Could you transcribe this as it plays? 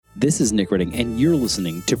This is Nick Redding, and you're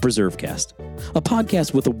listening to PreserveCast, a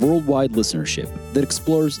podcast with a worldwide listenership that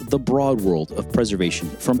explores the broad world of preservation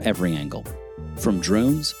from every angle, from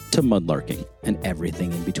drones to mudlarking and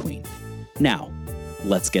everything in between. Now,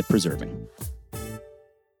 let's get preserving.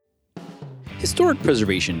 Historic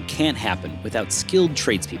preservation can't happen without skilled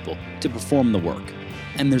tradespeople to perform the work,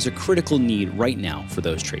 and there's a critical need right now for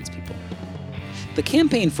those tradespeople. The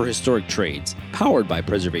Campaign for Historic Trades, powered by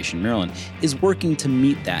Preservation Maryland, is working to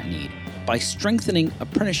meet that need by strengthening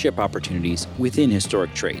apprenticeship opportunities within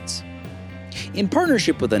historic trades. In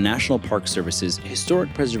partnership with the National Park Service's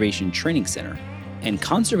Historic Preservation Training Center and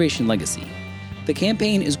Conservation Legacy, the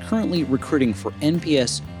campaign is currently recruiting for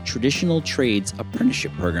NPS Traditional Trades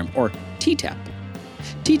Apprenticeship Program, or TTAP.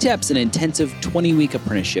 TTAP's an intensive 20-week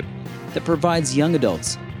apprenticeship that provides young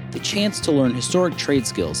adults the chance to learn historic trade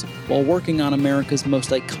skills while working on America's most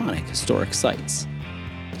iconic historic sites.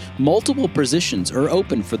 Multiple positions are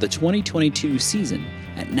open for the 2022 season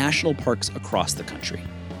at national parks across the country.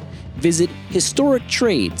 Visit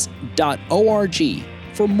historictrades.org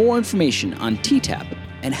for more information on TTAP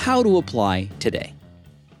and how to apply today.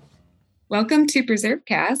 Welcome to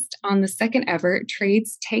PreserveCast on the second ever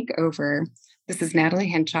Trades Takeover. This is Natalie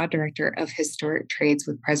Henshaw, Director of Historic Trades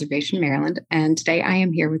with Preservation Maryland, and today I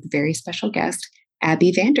am here with a very special guest,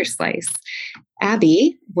 Abby Vanderslice.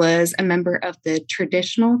 Abby was a member of the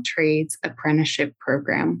Traditional Trades Apprenticeship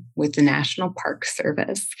Program with the National Park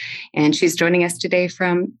Service, and she's joining us today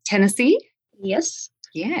from Tennessee. Yes.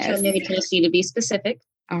 Chattanooga, Tennessee, to be specific.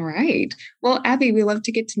 All right. Well, Abby, we love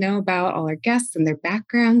to get to know about all our guests and their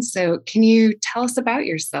backgrounds. So can you tell us about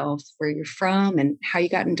yourself, where you're from, and how you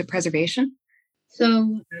got into preservation?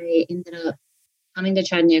 So I ended up coming to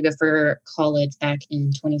Chattanooga for college back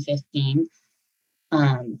in 2015.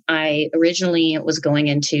 I originally was going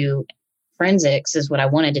into forensics is what I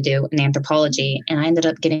wanted to do in anthropology. And I ended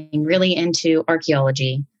up getting really into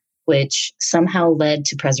archaeology, which somehow led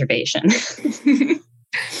to preservation.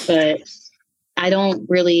 But I don't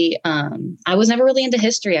really, I was never really into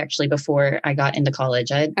history actually before I got into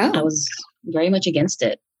college. I was very much against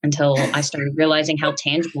it until I started realizing how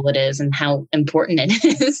tangible it is and how important it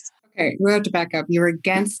is. Okay, we have to back up. You were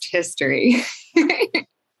against history.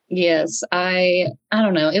 Yes, I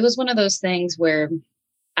don't know. It was one of those things where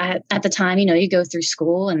at the time, you go through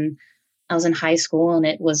school, and I was in high school and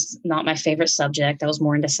it was not my favorite subject. I was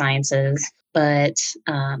more into sciences. But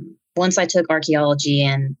once I took archaeology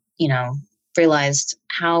and, realized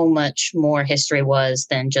how much more history was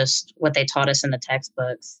than just what they taught us in the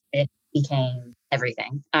textbooks, it became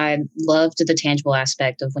everything. I loved the tangible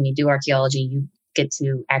aspect of when you do archaeology, you get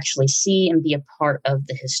to actually see and be a part of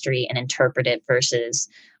the history and interpret it versus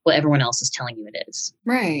what everyone else is telling you it is.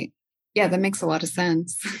 Right. Yeah, that makes a lot of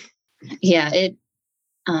sense. Yeah,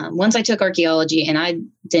 once I took archaeology, and I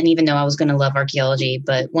didn't even know I was going to love archaeology,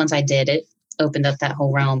 but once I did, it opened up that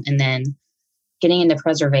whole realm. And then getting into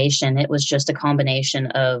preservation, it was just a combination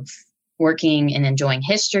of working and enjoying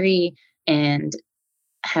history and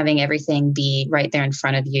having everything be right there in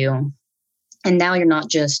front of you. And now you're not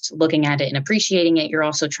just looking at it and appreciating it, you're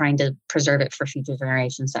also trying to preserve it for future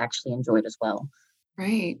generations to actually enjoy it as well.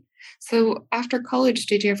 Right. So after college,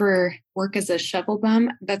 did you ever work as a shovel bum?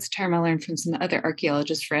 That's a term I learned from some other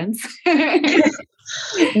archaeologist friends.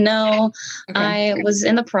 No, Okay. I was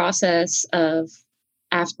in the process of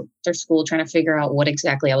after school trying to figure out what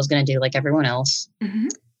exactly I was going to do like everyone else. Mm-hmm.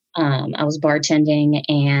 I was bartending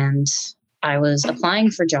and I was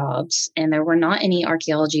applying for jobs, and there were not any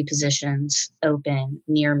archaeology positions open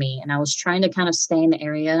near me. And I was trying to kind of stay in the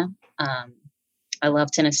area. I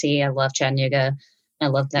love Tennessee. I love Chattanooga. I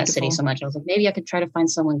love that city so much. I was like, maybe I could try to find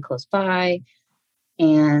someone close by.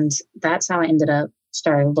 And that's how I ended up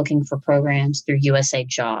started looking for programs through USA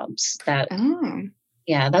Jobs. That's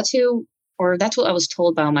what I was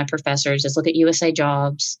told by my professors is look at USA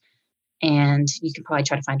Jobs, and you could probably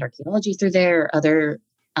try to find archaeology through there, or other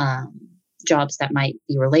jobs that might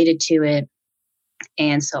be related to it.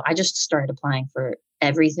 And so I just started applying for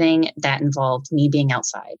everything that involved me being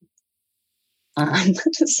outside.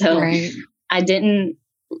 Right. I didn't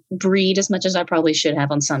breed as much as I probably should have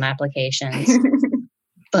on some applications,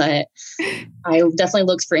 but I definitely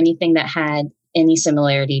looked for anything that had any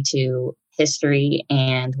similarity to history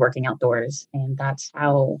and working outdoors. And that's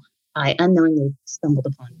how I unknowingly stumbled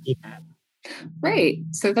upon TTAP. Right.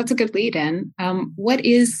 So that's a good lead in. What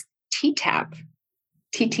is TTAP?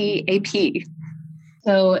 TTAP.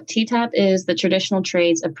 So TTAP is the Traditional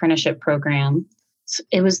Trades Apprenticeship Program.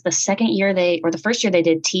 It was the first year they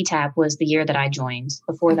did TTAP was the year that I joined.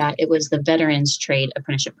 Before that, it was the Veterans Trade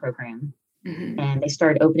Apprenticeship Program. Mm-hmm. And they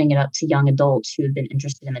started opening it up to young adults who had been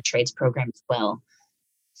interested in the trades program as well.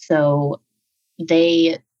 So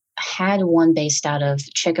they had one based out of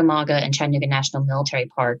Chickamauga and Chattanooga National Military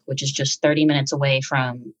Park, which is just 30 minutes away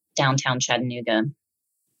from downtown Chattanooga.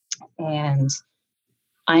 And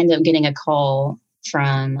I ended up getting a call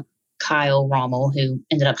from Kyle Rommel, who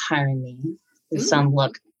ended up hiring me with some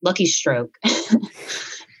lucky stroke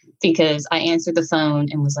because I answered the phone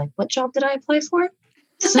and was like, what job did I apply for?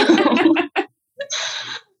 So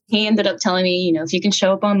he ended up telling me, if you can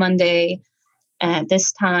show up on Monday at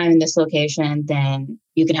this time, this location, then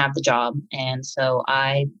you can have the job. And so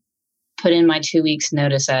I put in my 2 weeks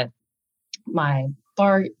notice at my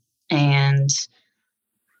BART and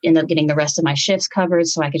ended up getting the rest of my shifts covered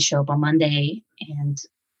so I could show up on Monday. And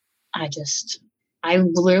I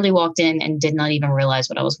literally walked in and did not even realize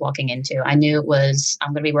what I was walking into. I knew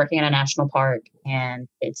I'm going to be working in a national park and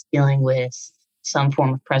it's dealing with some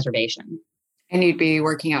form of preservation. And you'd be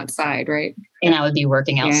working outside, right? And I would be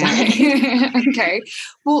working outside. Yeah. Okay.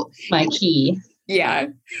 Well, my key. Yeah.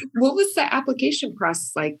 What was the application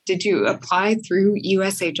process like? Did you apply through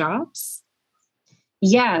USA Jobs?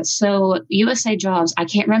 Yeah. So USA Jobs, I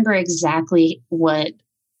can't remember exactly what,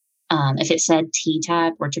 if it said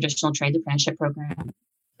TTAP or Traditional Trades Apprenticeship Program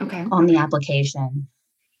on the application.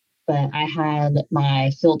 But I had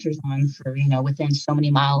my filters on for, within so many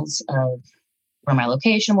miles of where my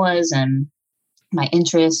location was and my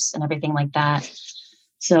interests and everything like that.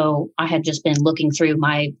 So I had just been looking through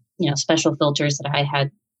my, special filters that I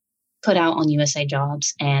had put out on USA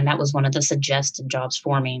Jobs. And that was one of the suggested jobs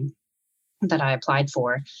for me that I applied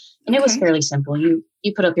for. And it was fairly simple. You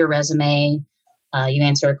put up your resume, you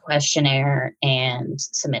answer a questionnaire and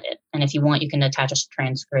submit it. And if you want, you can attach a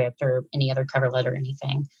transcript or any other cover letter or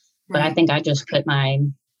anything. Right. But I think I just put my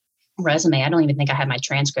resume. I don't even think I had my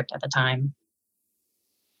transcript at the time.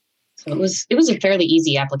 So it was a fairly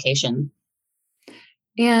easy application.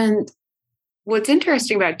 And what's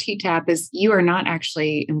interesting about TTAP is you are not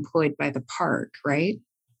actually employed by the park, right?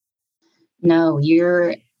 No,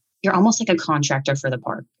 you're almost like a contractor for the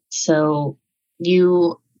park. So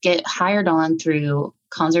you get hired on through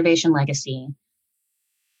Conservation Legacy.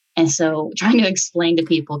 And so trying to explain to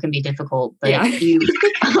people can be difficult, but you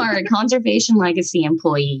are a Conservation Legacy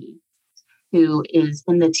employee who is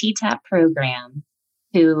in the TTAP program,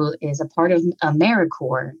 who is a part of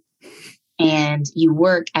AmeriCorps, and you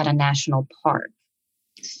work at a national park.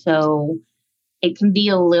 So it can be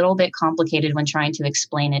a little bit complicated when trying to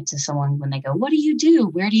explain it to someone when they go, what do you do?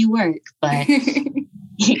 Where do you work? But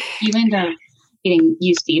you end up getting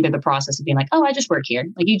used to either the process of being like, oh, I just work here.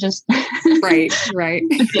 Like you just right.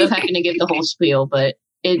 Instead of having to give the whole spiel, but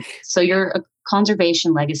so you're a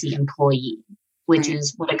Conservation Legacy employee, which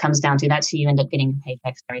is what it comes down to. That's who you end up getting your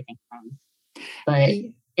paychecks and everything from. But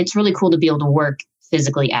it's really cool to be able to work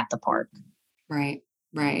physically at the park. Right.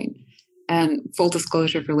 And full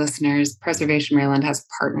disclosure for listeners, Preservation Maryland has a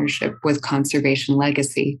partnership with Conservation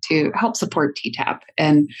Legacy to help support TTAP.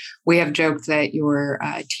 And we have joked that your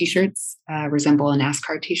T-shirts resemble a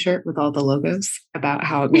NASCAR T-shirt with all the logos about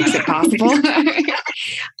how it makes it possible.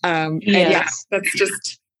 And that's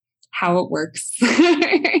just how it works.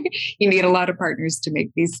 You need a lot of partners to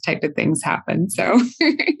make these type of things happen. So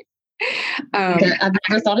I've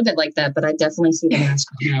never thought of it like that, but I definitely see the NASCAR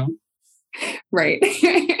now. Right.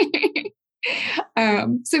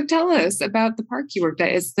 So tell us about the park you worked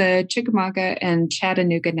at. It's the Chickamauga and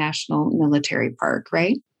Chattanooga National Military Park,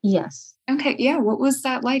 right? Yes. Okay. Yeah. What was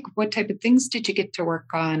that like? What type of things did you get to work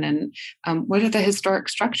on? And what are the historic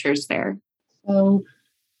structures there? So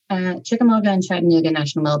Chickamauga and Chattanooga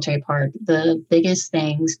National Military Park, the biggest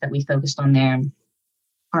things that we focused on there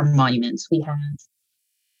are monuments. We have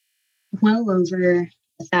well over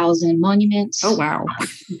 1,000 monuments. Oh, wow.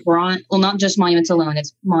 Bronze, well, not just monuments alone.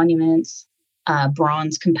 It's monuments,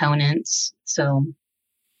 bronze components. So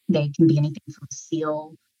they can be anything from a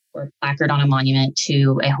seal or a placard on a monument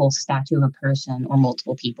to a whole statue of a person or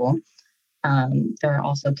multiple people. There are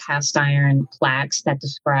also cast iron plaques that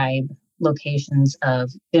describe locations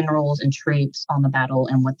of generals and troops on the battle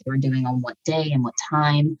and what they were doing on what day and what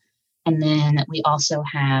time. And then we also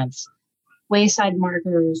have wayside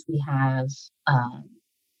markers. We have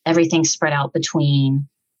everything spread out between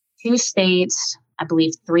 2 states, I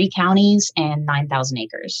believe 3 counties, and 9,000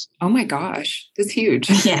 acres. Oh my gosh, that's huge.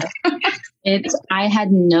 Yeah. I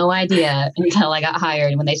had no idea until I got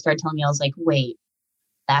hired. When they started telling me, I was like, wait,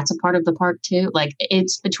 that's a part of the park too? Like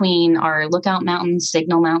it's between our Lookout Mountain,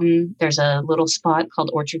 Signal Mountain. There's a little spot called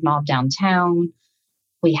Orchard Knob downtown.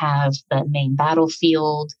 We have the main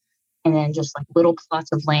battlefield and then just like little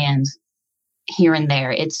plots of land here and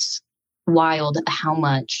there. It's wild how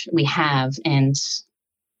much we have and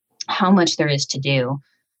how much there is to do.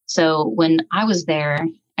 So when I was there,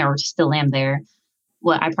 or still am there,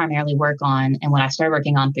 what I primarily work on and what I started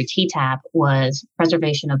working on through TTAP was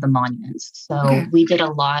preservation of the monuments. So we did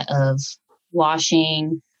a lot of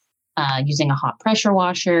washing, using a hot pressure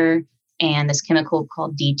washer and this chemical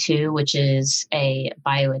called D2, which is a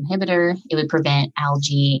bioinhibitor. It would prevent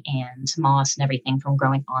algae and moss and everything from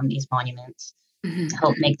growing on these monuments to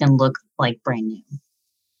help make them look like brand new.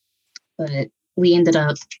 But we ended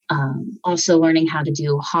up also learning how to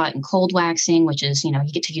do hot and cold waxing, which is, you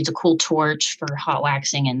get to use a cool torch for hot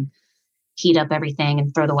waxing and heat up everything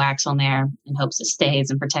and throw the wax on there in hopes it stays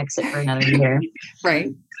and protects it for another year.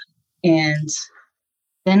 Right. And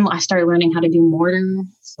then I started learning how to do mortar.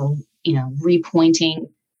 So, repointing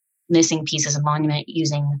missing pieces of monument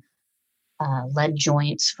using lead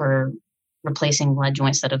joints for replacing lead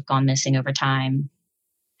joints that have gone missing over time,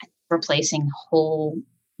 replacing whole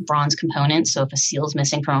bronze components. So if a seal is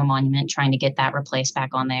missing from a monument, trying to get that replaced back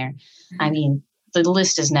on there. I mean, the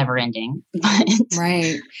list is never ending, but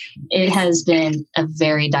it has been a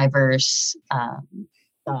very diverse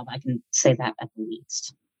job. I can say that at the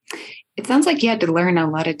least. It sounds like you had to learn a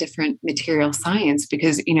lot of different material science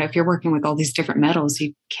because, if you're working with all these different metals,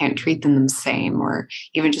 you can't treat them the same, or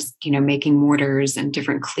even just, making mortars and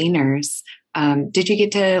different cleaners. Did you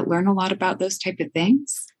get to learn a lot about those type of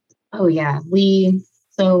things? Oh, yeah. We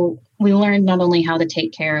learned not only how to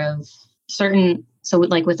take care of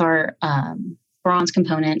like with our bronze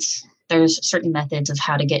components, there's certain methods of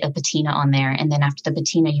how to get a patina on there. And then after the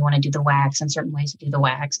patina, you want to do the wax and certain ways to do the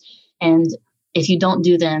wax. And if you don't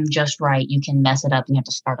do them just right, you can mess it up and you have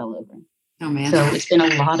to start all over. Oh, man. So it's been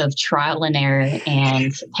a lot of trial and error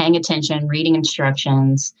and paying attention, reading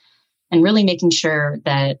instructions, and really making sure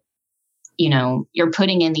that, you're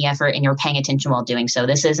putting in the effort and you're paying attention while doing so.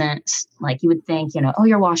 This isn't like you would think,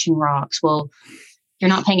 you're washing rocks. Well, you're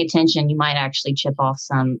not paying attention. You might actually chip off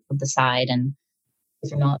some of the side. And if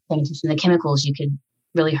you're not paying attention to the chemicals, you could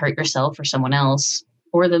really hurt yourself or someone else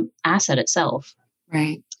or the asset itself.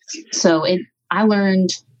 Right. So I learned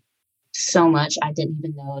so much I didn't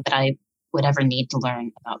even know that I would ever need to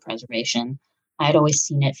learn about preservation. I had always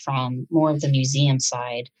seen it from more of the museum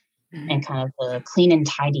side and kind of the clean and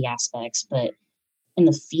tidy aspects. But in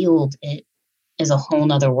the field, it is a whole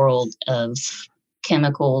nother world of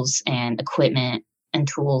chemicals and equipment and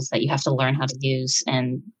tools that you have to learn how to use.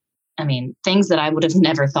 And I mean, things that I would have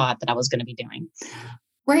never thought that I was going to be doing.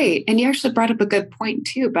 Right. And you actually brought up a good point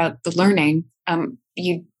too about the learning.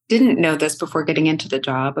 You didn't know this before getting into the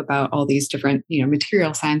job about all these different,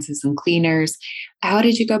 material sciences and cleaners. How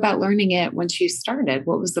did you go about learning it once you started?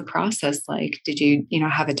 What was the process like? Did you,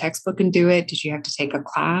 have a textbook and do it? Did you have to take a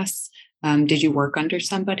class? Did you work under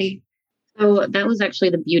somebody? So that was actually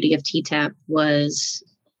the beauty of TTAP was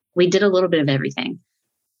we did a little bit of everything.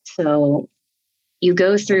 So you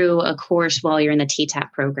go through a course while you're in the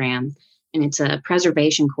TTAP program, and it's a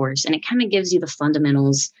preservation course, and it kind of gives you the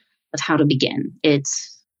fundamentals of how to begin.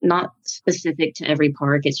 It's not specific to every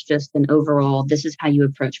park. It's just an overall, this is how you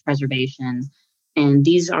approach preservation. And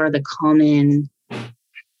these are the common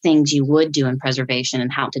things you would do in preservation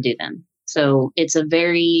and how to do them. So it's a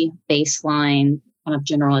very baseline kind of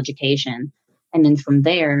general education. And then from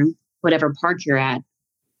there, whatever park you're at,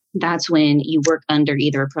 that's when you work under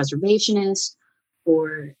either a preservationist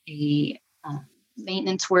or a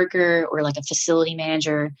maintenance worker or like a facility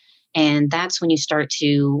manager. And that's when you start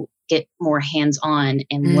to get more hands-on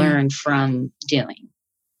and learn from doing.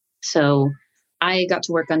 So I got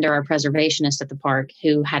to work under our preservationist at the park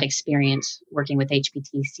who had experience working with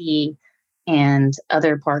HPTC and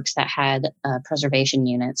other parks that had preservation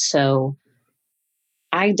units. So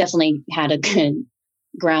I definitely had a good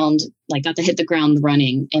got to hit the ground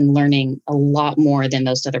running and learning a lot more than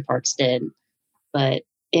most other parks did. But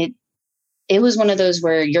it was one of those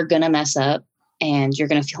where you're going to mess up and you're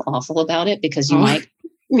going to feel awful about it because you might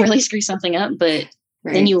really screw something up, but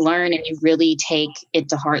then you learn and you really take it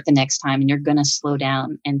to heart the next time and you're going to slow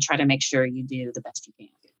down and try to make sure you do the best you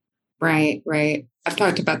can. Right. I've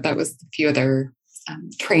talked about that with a few other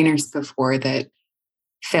trainers before, that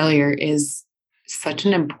failure is such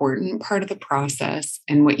an important part of the process.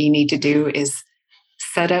 And what you need to do is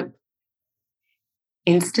set up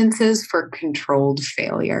instances for controlled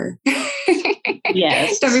failure.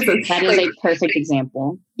 Yes, that is a perfect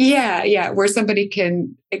example. Yeah, where somebody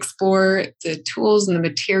can explore the tools and the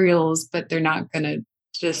materials, but they're not going to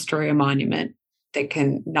destroy a monument that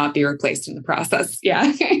can not be replaced in the process.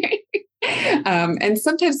 Yeah. And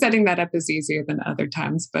sometimes setting that up is easier than other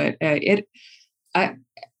times, but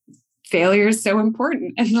failure is so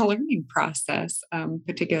important in the learning process,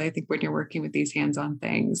 particularly I think when you're working with these hands-on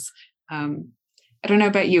things. I don't know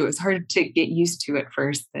about you. It's hard to get used to at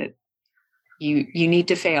first that, you need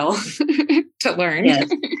to fail to learn. Yes.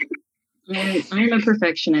 I'm a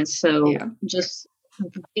perfectionist, so Yeah. just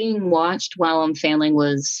being watched while I'm failing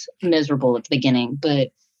was miserable at the beginning, but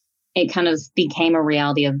it kind of became a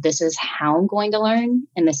reality of this is how I'm going to learn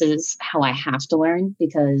and this is how I have to learn,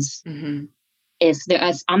 because Mm-hmm. if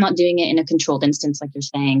I'm not doing it in a controlled instance, like you're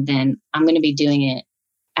saying, then I'm going to be doing it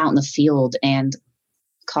out in the field and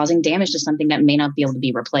causing damage to something that may not be able to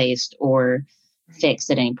be replaced or fixed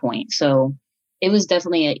at any point. So it was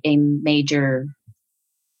definitely a major,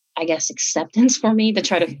 I guess, acceptance for me to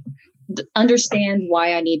try to understand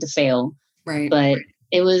why I need to fail. Right. But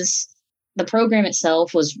the program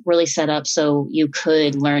itself was really set up so you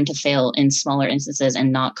could learn to fail in smaller instances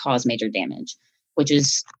and not cause major damage, which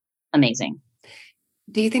is amazing.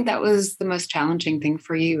 Do you think that was the most challenging thing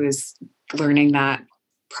for you, is learning that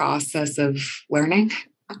process of learning?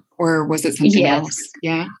 Or was it something else?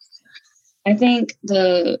 Yeah. I think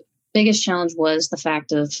the biggest challenge was the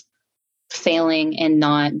fact of failing and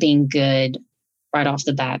not being good right off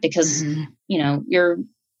the bat, because,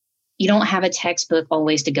 you don't have a textbook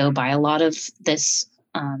always to go by. A lot of this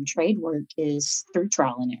trade work is through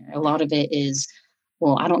trial and error. A lot of it is,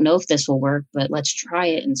 well, I don't know if this will work, but let's try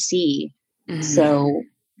it and see. Mm-hmm. So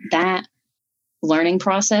that learning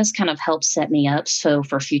process kind of helps set me up. So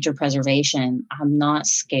for future preservation, I'm not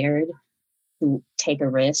scared to take a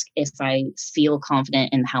risk if I feel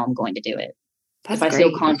confident in how I'm going to do it. If I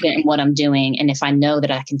feel confident in what I'm doing, and if I know that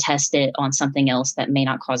I can test it on something else that may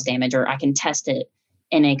not cause damage, or I can test it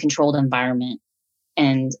in a controlled environment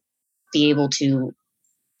and be able to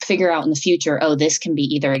figure out in the future, oh, this can be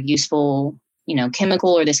either a useful,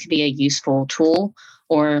 chemical, or this could be a useful tool,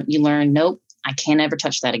 or you learn, nope, I can't ever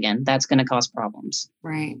touch that again. That's going to cause problems.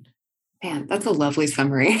 Right. Man, that's a lovely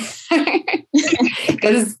summary.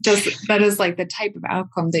 That is like the type of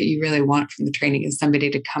outcome that you really want from the training, is somebody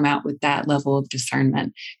to come out with that level of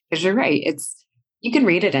discernment. Because you're right. You can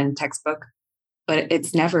read it in a textbook, but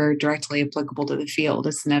it's never directly applicable to the field.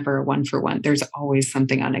 It's never a 1-for-1. There's always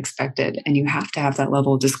something unexpected, and you have to have that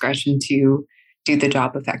level of discretion to do the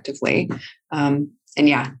job effectively. And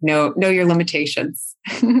yeah, know your limitations.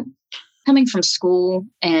 Coming from school,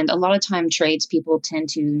 and a lot of time tradespeople tend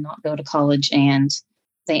to not go to college, and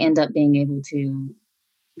they end up being able to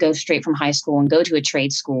go straight from high school and go to a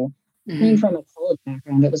trade school. Mm-hmm. Coming from a college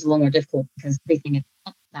background, it was a little more difficult, because everything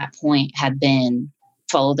at that point had been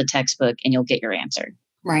follow the textbook and you'll get your answer.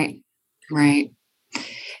 Right.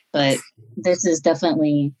 But this is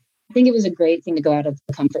definitely, I think it was a great thing to go out of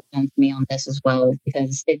the comfort zone for me on this as well,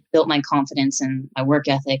 because it built my confidence and my work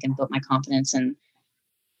ethic, and built my confidence and,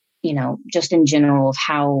 just in general of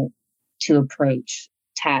how to approach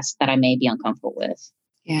tasks that I may be uncomfortable with.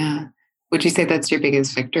 Yeah. Would you say that's your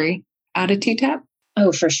biggest victory out of TTAP?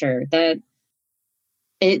 Oh, for sure. That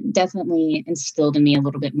it definitely instilled in me a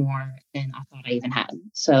little bit more than I thought I even had.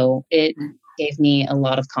 So it gave me a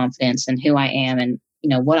lot of confidence in who I am and,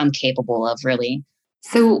 what I'm capable of, really.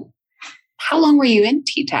 So how long were you in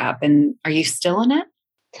TTAP, and are you still in it?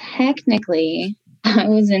 Technically, I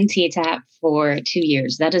was in TTAP for 2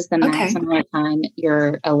 years. That is the maximum time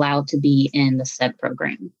you're allowed to be in the SED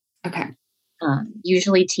program. Okay.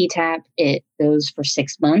 Usually TTAP, it goes for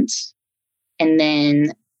 6 months. And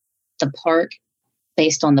then the park,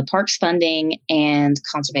 based on the park's funding and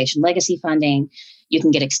conservation legacy funding, you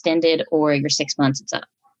can get extended, or your 6 months it's up.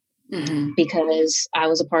 Mm-hmm. Because I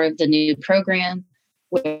was a part of the new program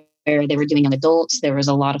where they were doing young adults, there was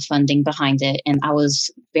a lot of funding behind it. And I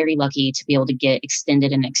was very lucky to be able to get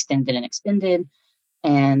extended and extended and extended,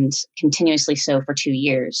 and continuously so for 2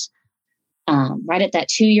 years. Right at that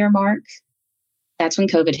 2-year mark, that's when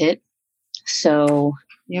COVID hit. So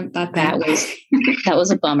yep, that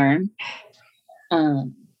was a bummer.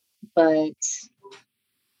 But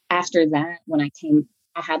after that, when I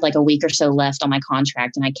had like a week or so left on my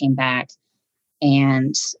contract, and I came back,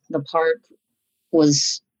 and the park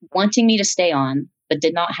was wanting me to stay on, but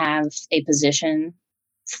did not have a position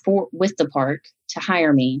with the park to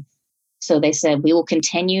hire me. So they said, we will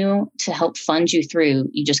continue to help fund you through.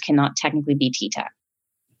 You just cannot technically be TTAP.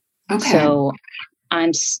 Okay. So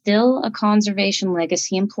I'm still a conservation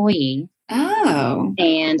legacy employee. Oh.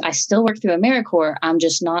 And I still work through AmeriCorps. I'm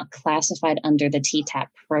just not classified under the TTAP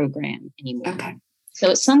program anymore. Okay. So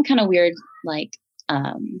it's some kind of weird,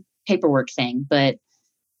 paperwork thing, but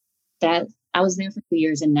that I was there for 2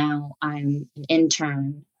 years, and now I'm an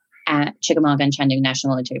intern at Chickamauga and Chattanooga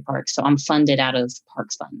National Military Park. So I'm funded out of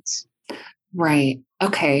Parks funds. Right.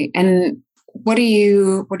 Okay. And what are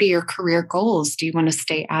your career goals? Do you want to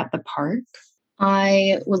stay at the park?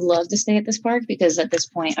 I would love to stay at this park, because at this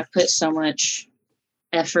point I've put so much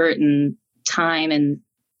effort and time and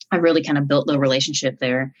I really kind of built the relationship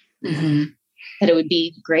there. Mm-hmm. That it would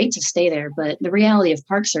be great to stay there. But the reality of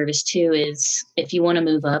Park Service too is if you want to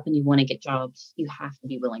move up and you want to get jobs, you have to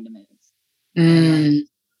be willing to move.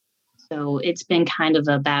 So it's been kind of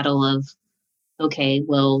a battle of, okay,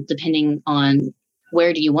 well, depending on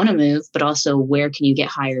where do you want to move, but also where can you get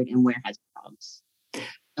hired and where has jobs.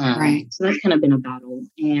 Right. So that's kind of been a battle.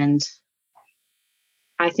 And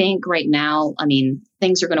I think right now, I mean,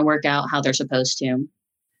 things are going to work out how they're supposed to,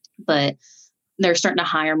 but they're starting to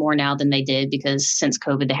hire more now than they did because since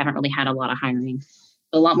COVID, they haven't really had a lot of hiring.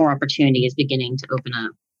 A lot more opportunity is beginning to open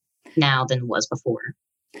up now than was before.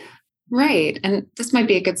 Right. And this might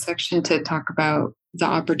be a good section to talk about the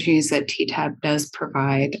opportunities that TTAP does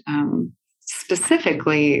provide,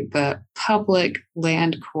 specifically the Public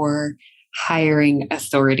Land Corps Hiring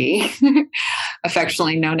Authority,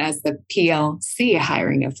 affectionately known as the PLC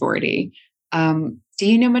Hiring Authority. Do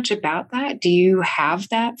you know much about that? Do you have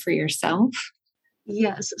that for yourself?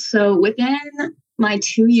 Yes. So within my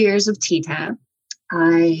 2 years of TTAP,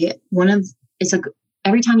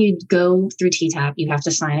 every time you go through TTAP, you have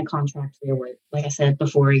to sign a contract for your work. Like I said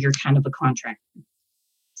before, you're kind of a contractor.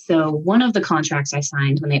 So one of the contracts I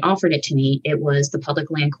signed when they offered it to me, it was the Public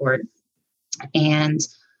Land Court. And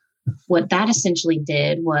what that essentially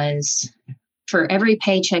did was for every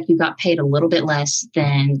paycheck, you got paid a little bit less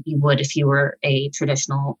than you would if you were a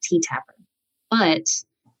traditional TTAPper. But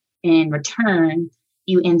in return,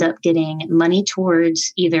 you end up getting money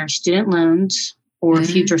towards either student loans or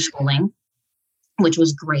future schooling, which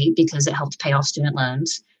was great because it helped pay off student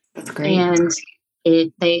loans. That's great. And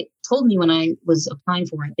they told me when I was applying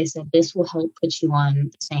for it, they said, this will help put you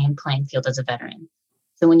on the same playing field as a veteran.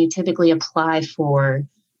 So when you typically apply for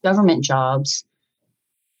government jobs,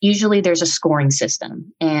 usually there's a scoring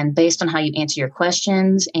system. And based on how you answer your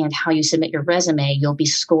questions and how you submit your resume, you'll be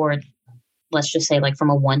scored, let's just say like from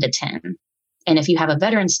a 1 to 10. And if you have a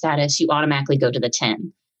veteran status, you automatically go to the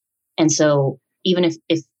 10. And so even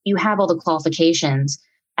if you have all the qualifications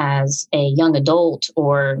as a young adult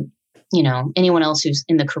or, you know, anyone else who's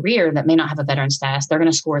in the career that may not have a veteran status, they're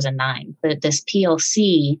going to score as a 9. But this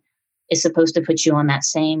PLC is supposed to put you on that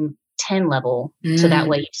same 10 level. So that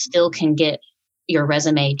way you still can get your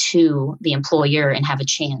resume to the employer and have a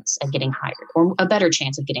chance at getting hired or a better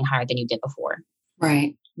chance of getting hired than you did before.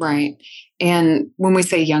 Right, right. And when we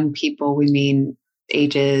say young people, we mean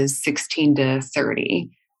ages 16 to 30,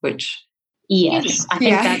 which... Yes, I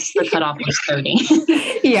think that's the cutoff was 30.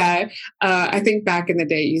 Yeah. I think back in the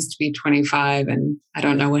day, it used to be 25, and I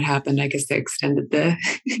don't know what happened. I guess they extended the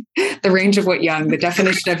range of what young, the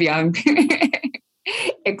definition of young.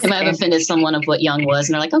 It might have offended someone of what young was,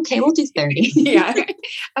 and they're like, okay, we'll do 30. Yeah.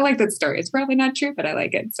 I like that story. It's probably not true, but I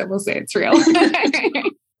like it. So we'll say it's real.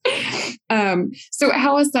 So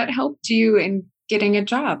how has that helped you in getting a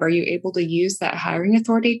job? Are you able to use that hiring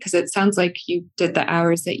authority? Because it sounds like you did the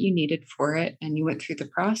hours that you needed for it and you went through the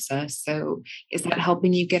process. So is that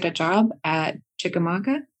helping you get a job at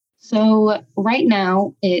Chickamauga? So right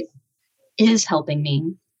now it is helping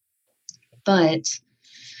me, but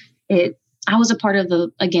I was a part of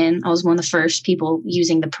I was one of the first people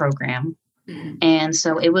using the program. Mm-hmm. And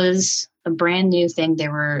so it was a brand new thing they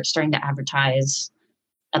were starting to advertise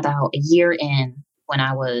about a year in when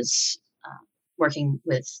I was working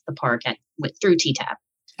with the park through TTAP.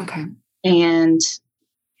 Okay. And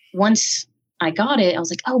once I got it, I was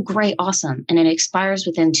like, oh, great, awesome. And it expires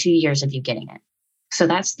within 2 years of you getting it. So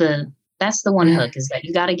that's the one hook is that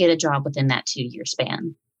you got to get a job within that 2-year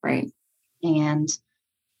span. Right. And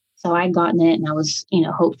so I'd gotten it and I was,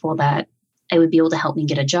 hopeful that it would be able to help me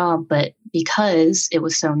get a job. But because it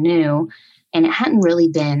was so new and it hadn't really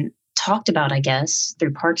been talked about, I guess,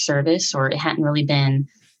 through Park Service, or it hadn't really been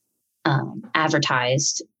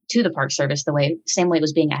advertised to the Park Service same way it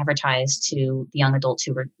was being advertised to the young adults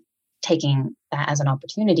who were taking that as an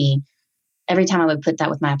opportunity. Every time I would put that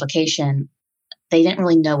with my application, they didn't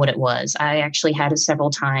really know what it was. I actually had it several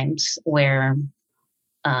times where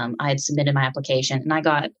I had submitted my application and I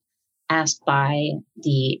got asked by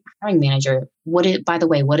the hiring manager, what is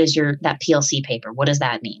that PLC paper? What does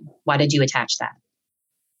that mean? Why did you attach that?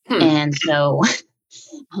 And so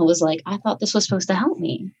I was like, I thought this was supposed to help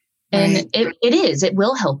me. And it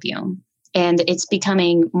will help you. And it's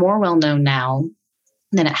becoming more well-known now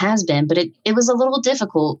than it has been, but it was a little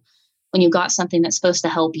difficult when you got something that's supposed to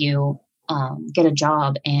help you get a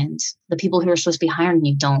job and the people who are supposed to be hiring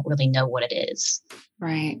you don't really know what it is.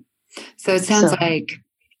 Right. So it sounds like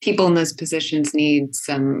people in those positions need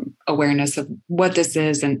some awareness of what this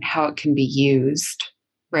is and how it can be used,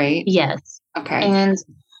 right? Yes. Okay. And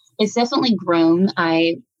it's definitely grown.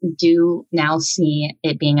 do now see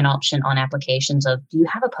it being an option on applications of, do you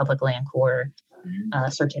have a public land corps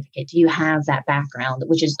certificate? Do you have that background?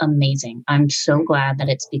 Which is amazing. I'm so glad that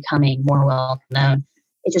it's becoming more well known.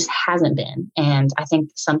 It just hasn't been. And I think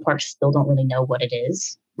some parks still don't really know what it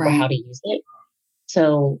is or how to use it.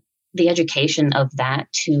 So the education of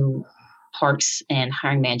that to parks and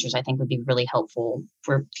hiring managers, I think, would be really helpful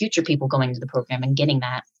for future people going into the program and getting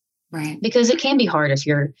that. Right. Because it can be hard if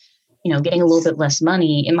you're, getting a little bit less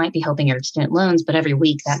money. It might be helping your student loans, but every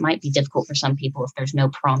week that might be difficult for some people if there's no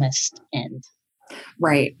promised end.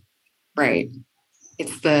 Right.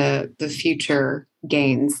 It's the future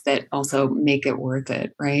gains that also make it worth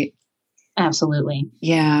it, right? Absolutely.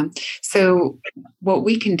 Yeah. So what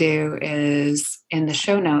we can do is in the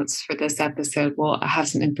show notes for this episode, we'll have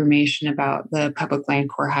some information about the Public Land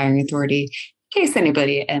Corps Hiring Authority in case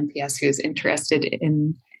anybody at NPS who is interested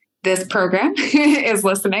in this program is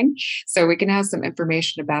listening. So we can have some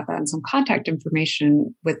information about that and some contact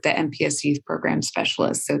information with the NPS Youth Program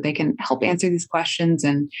Specialists so they can help answer these questions.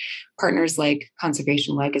 And partners like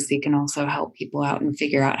Conservation Legacy can also help people out and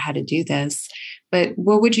figure out how to do this. But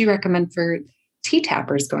what would you recommend for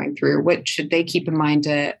T-tappers going through? What should they keep in mind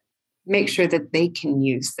to make sure that they can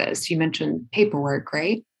use this? You mentioned paperwork,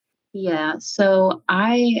 right? Yeah. So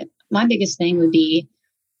my biggest thing would be,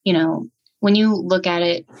 when you look at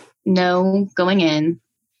it, know going in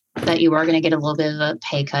that you are going to get a little bit of a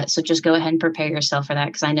pay cut. So just go ahead and prepare yourself for that.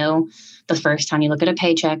 Because I know the first time you look at a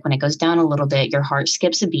paycheck, when it goes down a little bit, your heart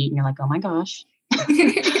skips a beat and you're like, oh my gosh.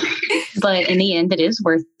 But in the end, it is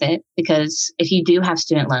worth it, because if you do have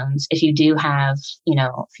student loans, if you do have,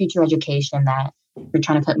 future education that you're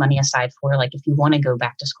trying to put money aside for, like if you want to go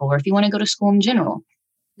back to school or if you want to go to school in general,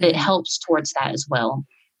 it helps towards that as well.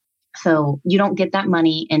 So you don't get that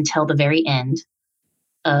money until the very end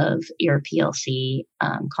of your PLC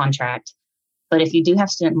contract. But if you do have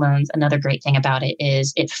student loans, another great thing about it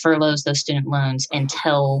is it furloughs those student loans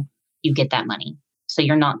until you get that money. So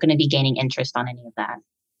you're not going to be gaining interest on any of that.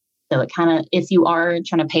 So it kind of, if you are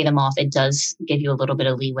trying to pay them off, it does give you a little bit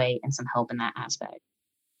of leeway and some help in that aspect.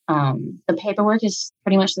 The paperwork is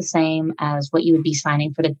pretty much the same as what you would be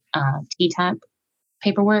signing for the TTAP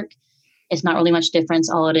paperwork. It's not really much difference.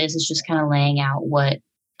 All it is just kind of laying out what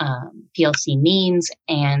PLC means.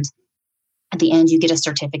 And at the end, you get a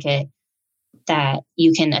certificate that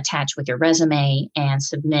you can attach with your resume and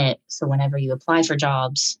submit. So whenever you apply for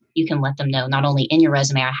jobs, you can let them know, not only in your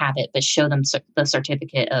resume, I have it, but show them the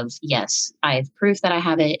certificate of, yes, I have proof that I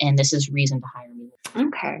have it, and this is reason to hire me.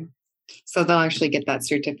 Okay. So they'll actually get that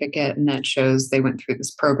certificate, and that shows they went through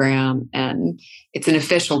this program, and it's an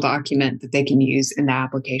official document that they can use in the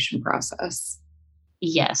application process.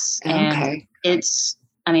 Yes. Okay.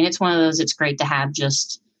 And it's one of those, it's great to have,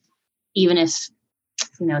 just even if,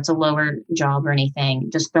 it's a lower job or anything,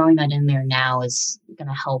 just throwing that in there now is going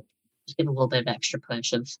to help just give a little bit of extra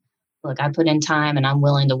push of, look, I put in time and I'm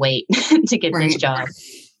willing to wait to get this job.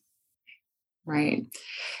 Right.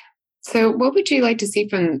 So what would you like to see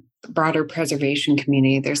from the broader preservation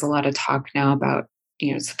community? There's a lot of talk now about,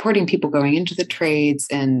 supporting people going into the trades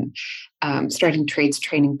and starting trades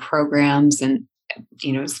training programs. And,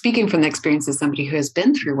 speaking from the experience of somebody who has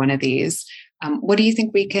been through one of these, what do you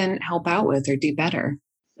think we can help out with or do better?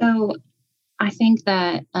 So I think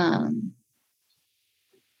that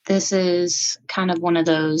this is kind of one of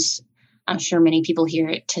those, I'm sure many people hear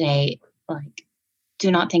it today, like,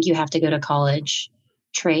 do not think you have to go to college.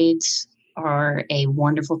 Trades are a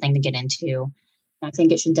wonderful thing to get into. I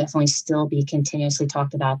think it should definitely still be continuously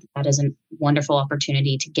talked about. That is a wonderful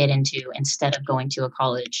opportunity to get into instead of going to a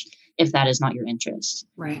college if that is not your interest.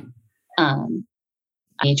 Right.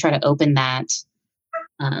 I try to open that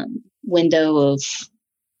window of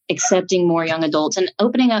accepting more young adults and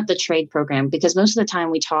opening up the trade program, because most of the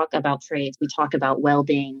time we talk about trades, we talk about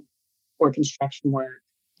welding or construction work.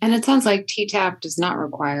 And it sounds like TTAP does not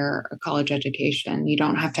require a college education. You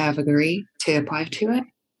don't have to have a degree to apply to it?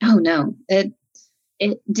 Oh, no. It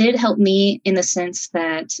did help me in the sense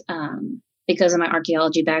that because of my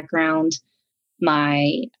archaeology background,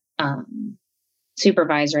 my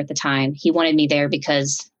supervisor at the time, he wanted me there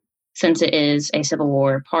because since it is a Civil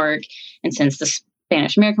War park, and since the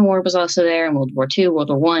Spanish-American War was also there, and World War II, World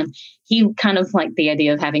War I, he kind of liked the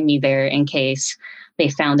idea of having me there in case they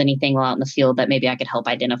found anything while out in the field that maybe I could help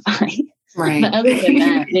identify. Right. But other than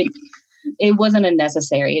that, it wasn't a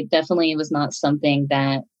necessary. It definitely was not something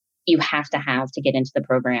that you have to get into the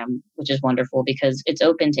program, which is wonderful because it's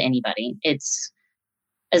open to anybody.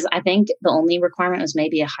 I think the only requirement was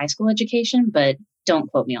maybe a high school education, but don't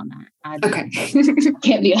quote me on that. I Okay.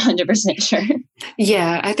 can't be 100% sure.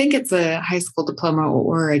 Yeah, I think it's a high school diploma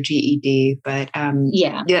or a GED, but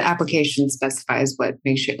the application specifies what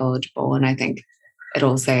makes you eligible. And I think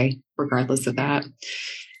it'll say regardless of that.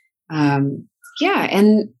 And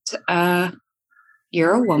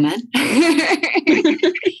you're a woman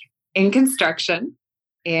in construction,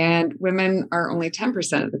 and women are only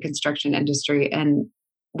 10% of the construction industry. And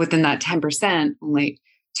within that 10%, only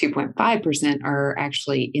 2.5% are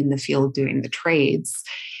actually in the field doing the trades.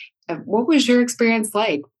 What was your experience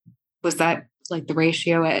like? Was that like the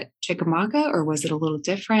ratio at Chickamauga, or was it a little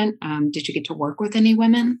different? Did you get to work with any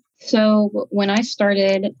women? So when I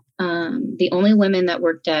started, the only women that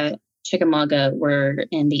worked at Chickamauga were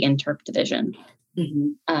in the interp division.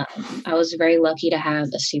 Mm-hmm. I was very lucky to have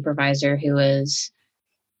a supervisor who was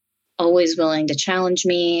always willing to challenge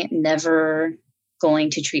me, never going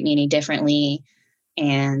to treat me any differently,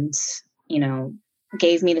 and,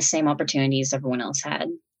 gave me the same opportunities everyone else had.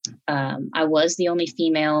 I was the only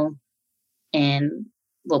female in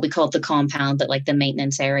what we called the compound, but like the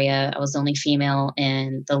maintenance area. I was the only female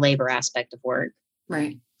in the labor aspect of work.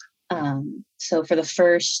 Right. So for the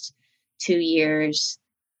first 2 years,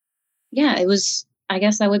 it was, I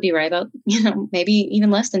guess I would be right about, maybe even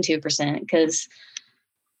less than 2%, because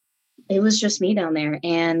it was just me down there.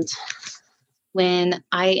 And when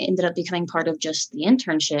I ended up becoming part of just the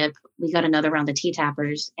internship, we got another round of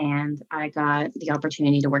T-tappers, and I got the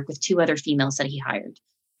opportunity to work with 2 other females that he hired.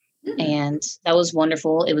 Mm-hmm. And that was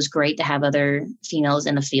wonderful. It was great to have other females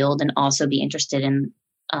in the field and also be interested in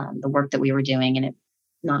the work that we were doing, and it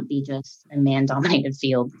not be just a man-dominated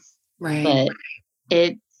field. Right.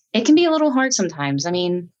 But it can be a little hard sometimes. I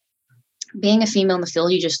mean, being a female in the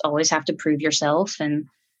field, you just always have to prove yourself, and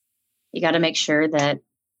you got to make sure that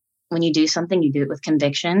when you do something, you do it with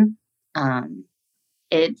conviction.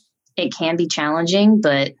 It can be challenging,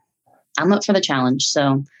 but I'm up for the challenge.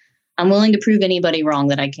 So I'm willing to prove anybody wrong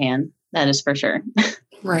that I can. That is for sure.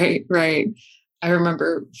 Right. I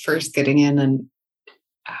remember first getting in, and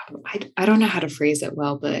I don't know how to phrase it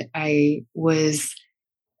well, but I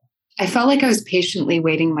felt like I was patiently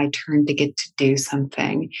waiting my turn to get to do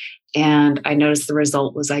something. And I noticed the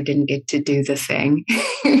result was I didn't get to do the thing.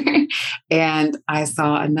 And I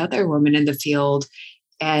saw another woman in the field,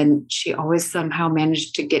 and she always somehow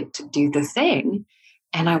managed to get to do the thing.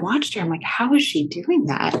 And I watched her. I'm like, how is she doing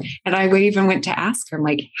that? And I even went to ask her, I'm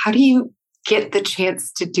like, how do you get the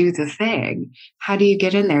chance to do the thing? How do you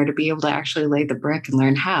get in there to be able to actually lay the brick and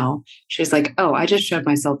learn how? She's like, oh, I just shoved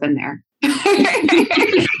myself in there.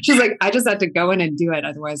 She's like, I just had to go in and do it.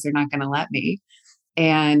 Otherwise, they're not going to let me.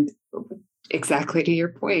 And exactly to your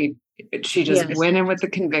point, she just went in with the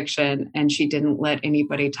conviction, and she didn't let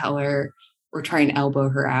anybody tell her or try and elbow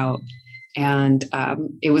her out. And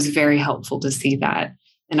it was very helpful to see that.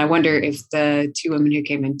 And I wonder if the 2 women who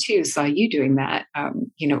came in too saw you doing that.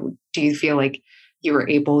 Do you feel like you were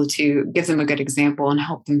able to give them a good example and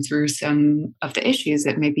help them through some of the issues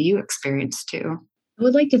that maybe you experienced too? I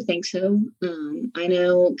would like to think so. I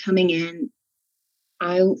know coming in,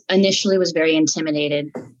 I initially was very intimidated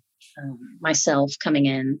myself coming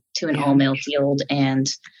in to an all-male field. And,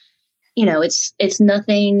 it's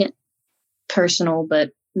nothing personal,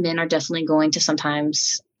 but men are definitely going to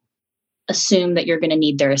sometimes assume that you're going to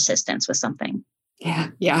need their assistance with something. Yeah.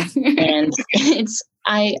 And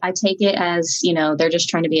I take it as, they're just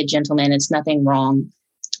trying to be a gentleman. It's nothing wrong,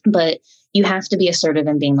 but you have to be assertive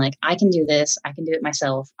and being like, I can do this. I can do it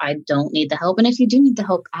myself. I don't need the help. And if you do need the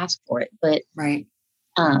help, ask for it. But right.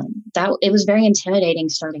 It was very intimidating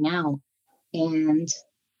starting out. And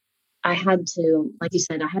I had to, like you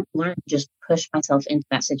said, I had to learn to just push myself into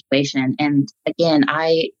that situation. And again,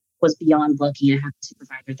 I was beyond lucky to have the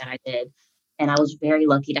supervisor that I did. And I was very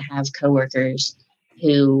lucky to have coworkers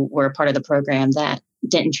who were a part of the program that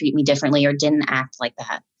didn't treat me differently or didn't act like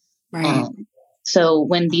that. Right. So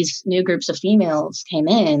when these new groups of females came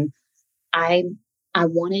in, I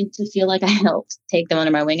wanted to feel like I helped take them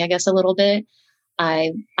under my wing, I guess, a little bit.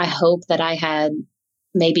 I hope that I had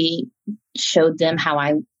maybe showed them how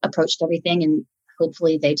I approached everything, and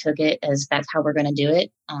hopefully they took it as that's how we're going to do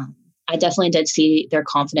it. I definitely did see their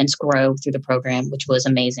confidence grow through the program, which was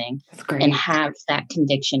amazing. That's great. And have that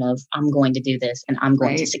conviction of I'm going to do this and I'm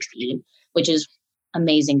going to succeed, which is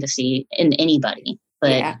amazing to see in anybody.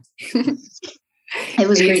 But it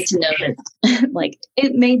was great to know that like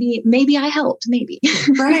it maybe I helped, maybe.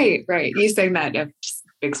 Right. You saying that, just a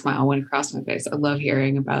big smile went across my face. I love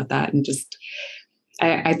hearing about that. And just,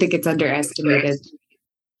 I think it's underestimated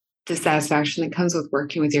the satisfaction that comes with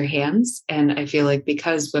working with your hands. And I feel like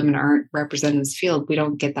because women aren't represented in this field, we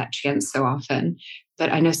don't get that chance so often.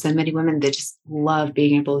 But I know so many women that just love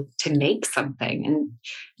being able to make something and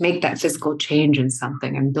make that physical change in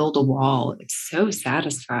something and build a wall. It's so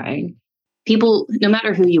satisfying. People, no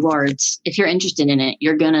matter who you are, if you're interested in it,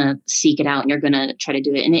 you're going to seek it out and you're going to try to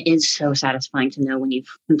do it. And it is so satisfying to know when you've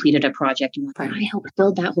completed a project and you're like, I helped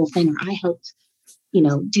build that whole thing, or I helped,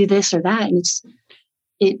 do this or that. And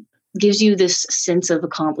it gives you this sense of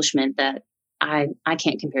accomplishment that I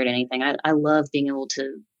can't compare to anything. I love being able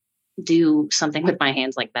to do something with my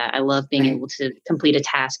hands like that. I love being able to complete a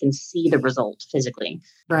task and see the result physically.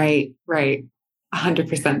 Right.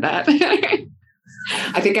 100% that.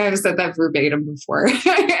 I think I have said that verbatim before.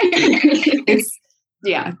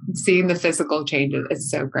 Seeing the physical changes. It's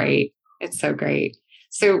so great.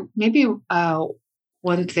 So maybe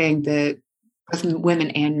one thing that both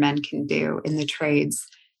women and men can do in the trades,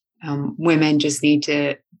 women just need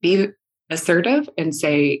to be assertive and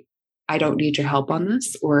say, I don't need your help on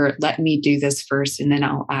this, or let me do this first and then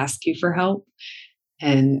I'll ask you for help.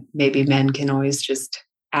 And maybe men can always just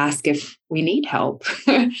ask if we need help.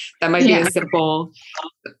 That might be a simple,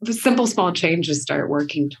 small change to start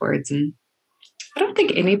working towards. And I don't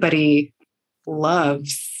think anybody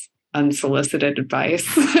loves unsolicited advice.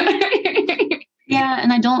 Yeah.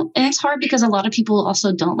 And and it's hard because a lot of people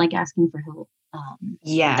also don't like asking for help.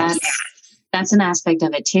 Yes. That's an aspect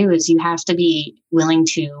of it too, is you have to be willing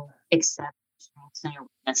to accept your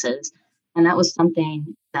weaknesses. And that was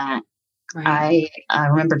something that I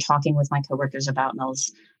remember talking with my coworkers about. And I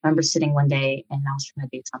remember sitting one day and I was trying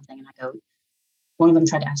to do something. And one of them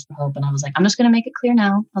tried to ask for help. And I was like, I'm just going to make it clear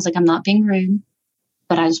now. I was like, I'm not being rude,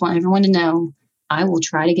 but I just want everyone to know I will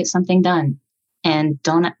try to get something done. And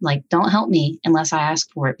don't help me unless I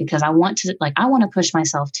ask for it, because I want to push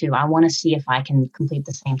myself too. I want to see if I can complete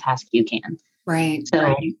the same task you can. Right.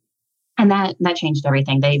 So, and that changed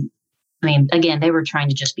everything. They were trying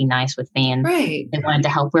to just be nice with me, and they wanted to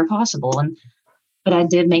help where possible.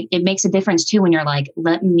 But it makes a difference too when you're like,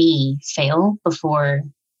 let me fail before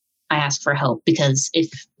I ask for help, because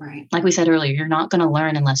like we said earlier, you're not going to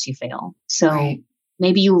learn unless you fail. So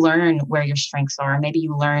maybe you learn where your strengths are. Maybe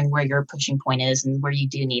you learn where your pushing point is and where you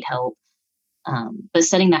do need help. But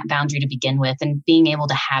setting that boundary to begin with and being able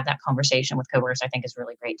to have that conversation with coworkers, I think is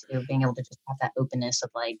really great too. Being able to just have that openness of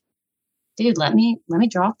like, dude, let me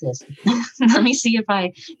drop this. Let me see if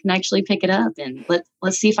I can actually pick it up, and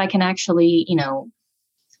let's see if I can actually,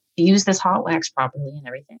 use this hot wax properly and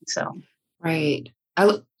everything. So, right.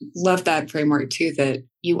 I love that framework too, that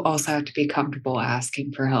you also have to be comfortable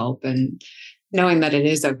asking for help and knowing that it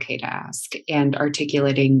is okay to ask and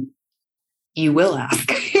articulating you will ask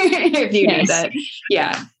if you need that.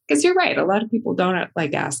 Yeah. Because you're right. A lot of people don't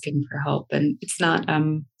like asking for help, and it's not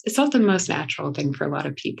the most natural thing for a lot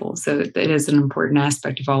of people. So it is an important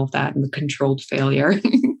aspect of all of that and the controlled failure.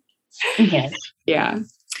 Yes. Yeah.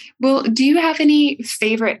 Well, do you have any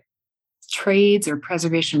favorite trades or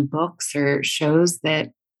preservation books or shows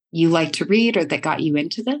that you like to read or that got you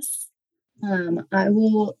into this? I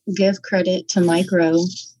will give credit to Mike Rowe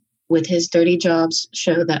with his Dirty Jobs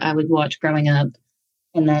show that I would watch growing up,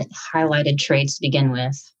 and that highlighted trades to begin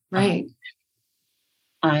with. Right.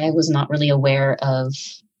 I was not really aware of,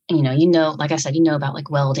 like I said, about like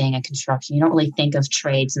welding and construction. You don't really think of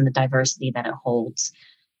trades and the diversity that it holds.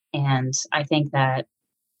 And I think that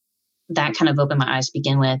kind of opened my eyes to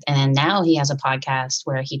begin with. And now he has a podcast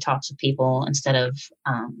where he talks with people instead of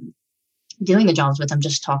doing the jobs with them,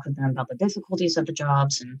 just talk with them about the difficulties of the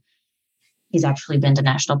jobs. And he's actually been to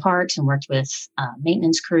national parks and worked with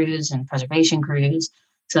maintenance crews and preservation crews.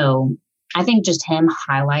 So I think just him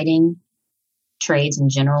highlighting trades in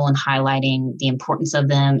general and highlighting the importance of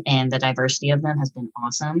them and the diversity of them has been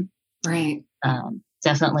awesome. Right.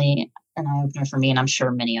 Definitely an eye-opener for me, and I'm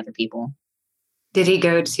sure many other people. Did he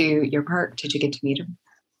go to your park? Did you get to meet him?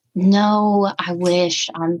 No, I wish.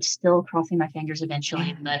 I'm still crossing my fingers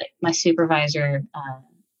eventually. But my supervisor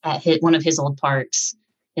at one of his old parks,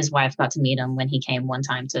 his wife got to meet him when he came one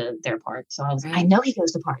time to their park. So I was I know he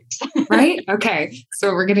goes to parks. Right? Okay. So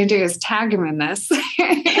what we're going to do is tag him in this.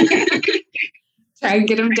 Try and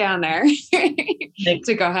get him down there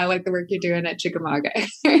to go highlight the work you're doing at Chickamauga.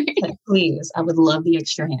 Please. I would love the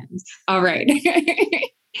extra hands. All right.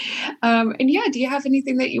 Do you have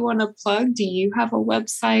anything that you want to plug? Do you have a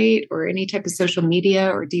website or any type of social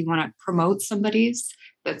media, or do you want to promote somebody's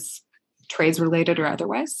that's trades related or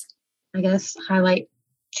otherwise? I guess highlight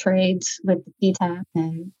trades with the PTAP,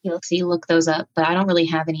 and look those up. But I don't really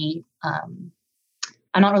have any.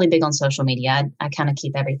 I'm not really big on social media. I kind of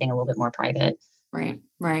keep everything a little bit more private. Right.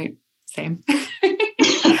 Same.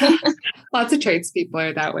 Lots of tradespeople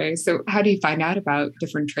are that way. So how do you find out about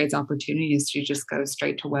different trades opportunities? Do you just go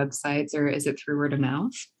straight to websites or is it through word of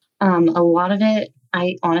mouth? A lot of it,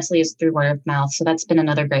 I honestly, is through word of mouth. So that's been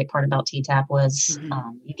another great part about TTAP was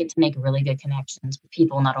you get to make really good connections with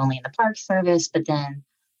people, not only in the Park Service, but then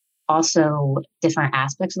also different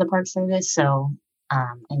aspects of the Park Service. So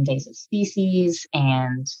invasive species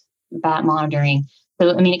and bat monitoring.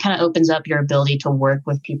 So, I mean, it kind of opens up your ability to work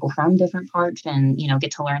with people from different parks and,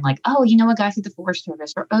 get to learn like, oh, a guy through the Forest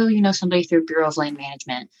Service or, oh, somebody through Bureau of Land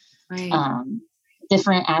Management. Right.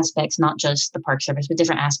 Different aspects, not just the Park Service, but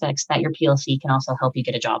different aspects that your PLC can also help you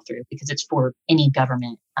get a job through because it's for any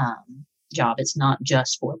government job. It's not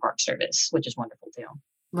just for Park Service, which is wonderful too.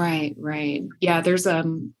 Right. Yeah, there's a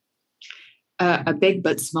big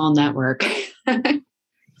but small network.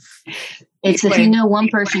 It's if you know one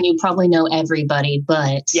person, you probably know everybody,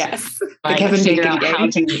 but yes, figure out how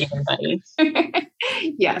to meet everybody.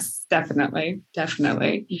 Yes, definitely.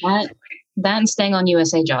 That and staying on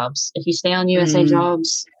USA Jobs. If you stay on USA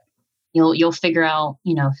Jobs, you'll figure out,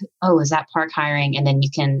 oh, is that park hiring? And then you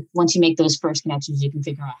can, once you make those first connections, you can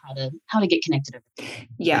figure out how to get connected.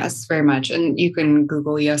 Yes, very much. And you can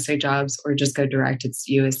Google USA Jobs or just go direct. It's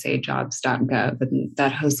usajobs.gov, and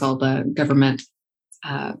that hosts all the government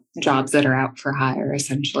jobs that are out for hire,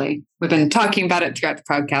 essentially. We've been talking about it throughout the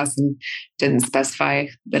podcast and didn't specify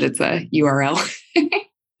that it's a URL.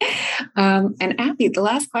 And Abby, the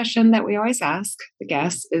last question that we always ask the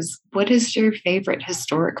guests is, what is your favorite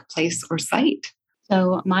historic place or site?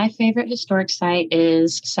 So my favorite historic site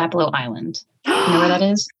is Sapelo Island. You know where that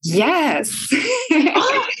is? Yes.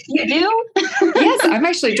 You do? Yes, I'm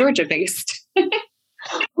actually Georgia based.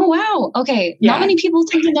 Oh, wow. Okay. Yeah. Not many people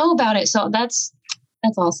tend to know about it. So that's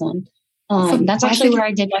awesome. That's actually where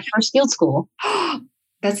I did my first field school.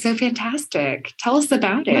 That's so fantastic. Tell us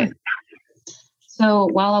about it. So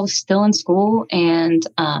while I was still in school and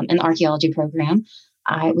in the archaeology program,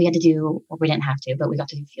 we had to do, well, we didn't have to, but we got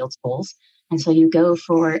to do field schools. And so you go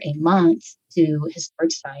for a month to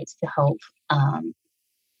historic sites to help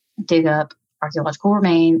dig up archaeological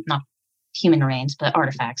remains, not human remains, but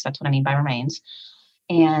artifacts. That's what I mean by remains.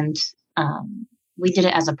 And we did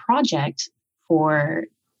it as a project for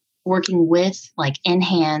working with, like, in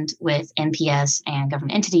hand with NPS and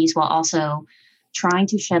government entities, while also trying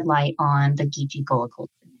to shed light on the Geechee Gullah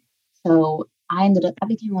culture. So that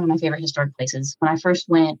became one of my favorite historic places. When I first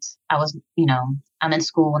went, I was, I'm in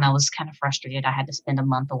school and I was kind of frustrated. I had to spend a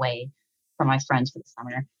month away from my friends for the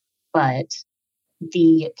summer. But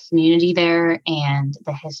the community there and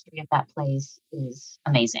the history of that place is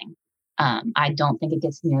amazing. I don't think it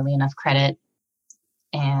gets nearly enough credit.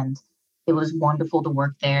 And it was wonderful to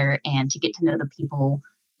work there and to get to know the people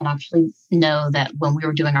and actually know that when we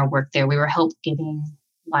were doing our work there, we were giving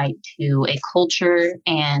light to a culture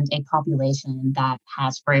and a population that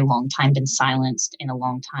has for a long time been silenced and a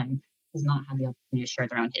long time has not had the opportunity to share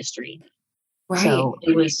their own history. Right. So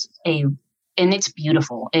it was and it's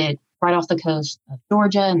beautiful. It right off the coast of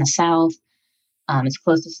Georgia in the south. It's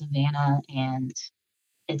close to Savannah, and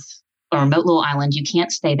it's a remote little island. You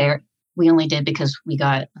can't stay there. We only did because we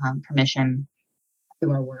got permission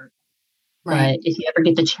through our work. Right. But if you ever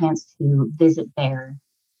get the chance to visit there,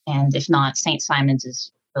 and if not, St. Simon's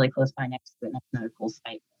is really close by next to it. That's another cool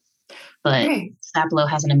site. But Sapelo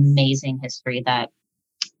has an amazing history that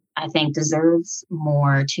I think deserves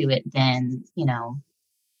more to it than,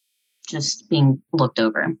 just being looked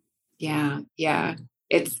over. Yeah.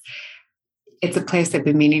 It's a place I've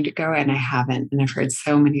been meaning to go and I haven't, and I've heard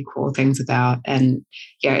so many cool things about. And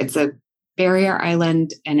yeah, it's a barrier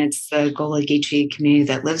island, and it's the Gullah Geechee community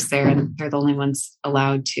that lives there, and they're the only ones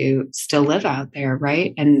allowed to still live out there,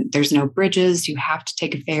 right? And there's no bridges. You have to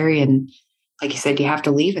take a ferry, and like you said, you have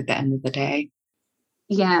to leave at the end of the day.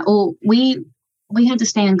 Yeah, well, we had to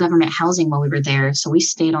stay in government housing while we were there, so we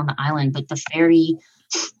stayed on the island, but the ferry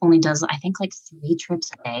only does, I think, like 3 trips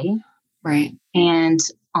a day. Right. And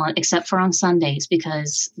except for on Sundays,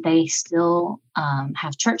 because they still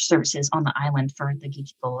have church services on the island for the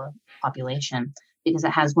Geechee Gullah population, because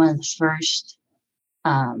it has one of the first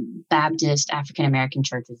Baptist African-American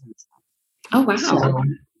churches in the South. Oh, wow. So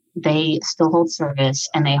they still hold service,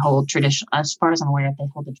 and they hold traditional, as far as I'm aware, they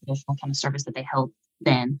hold the traditional kind of service that they held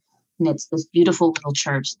then. And it's this beautiful little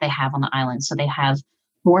church they have on the island. So they have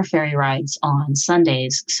more ferry rides on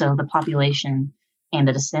Sundays, so the population and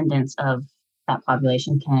the descendants of that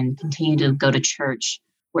population can continue to go to church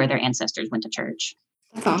where their ancestors went to church.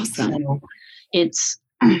 That's awesome. So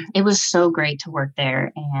it was so great to work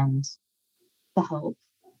there and to help,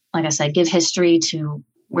 like I said, give history to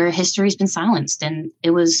where history's been silenced. And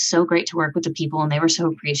it was so great to work with the people, and they were so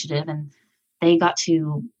appreciative. And they got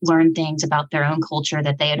to learn things about their own culture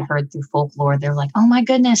that they had heard through folklore. They're like, oh my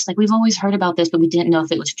goodness, like we've always heard about this, but we didn't know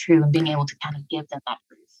if it was true, and being able to kind of give them that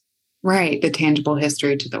proof. Right. The tangible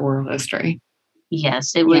history to the oral history.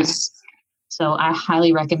 Yes, it was. Yeah. So I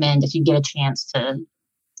highly recommend if you get a chance to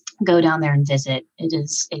go down there and visit. It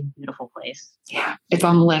is a beautiful place. Yeah, it's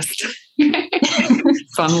on the list.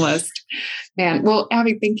 It's on the list. Man, well,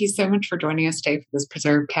 Abby, thank you so much for joining us today for this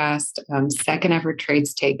PreserveCast, second ever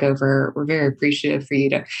Trades Takeover. We're very appreciative for you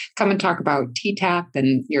to come and talk about TTAP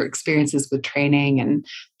and your experiences with training. And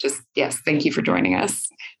just, yes, thank you for joining us.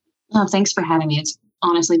 Oh, thanks for having me. It's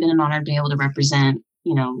honestly been an honor to be able to represent,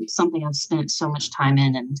 something I've spent so much time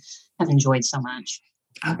in and have enjoyed so much.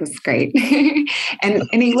 Oh, that's great. And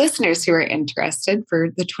any listeners who are interested for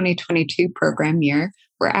the 2022 program year,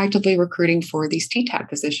 we're actively recruiting for these TTAP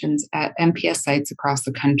positions at MPS sites across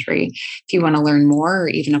the country. If you want to learn more or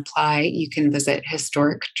even apply, you can visit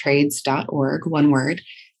historictrades.org, one word.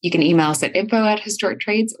 You can email us at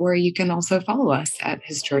info@historictrades, or you can also follow us at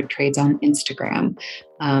Historic Trades on Instagram.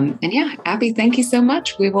 And yeah, Abby, thank you so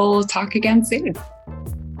much. We will talk again soon.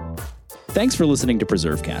 Thanks for listening to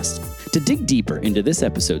PreserveCast. To dig deeper into this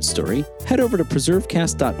episode's story, head over to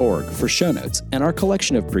preservecast.org for show notes and our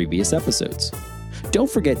collection of previous episodes. Don't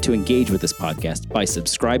forget to engage with this podcast by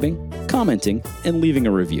subscribing, commenting, and leaving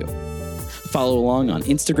a review. Follow along on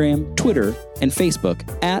Instagram, Twitter, and Facebook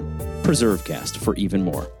at PreserveCast for even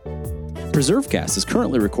more. PreserveCast is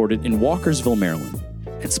currently recorded in Walkersville, Maryland,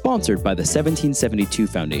 and sponsored by the 1772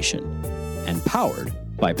 Foundation, and powered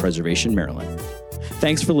by Preservation Maryland.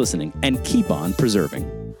 Thanks for listening, and keep on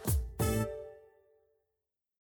preserving.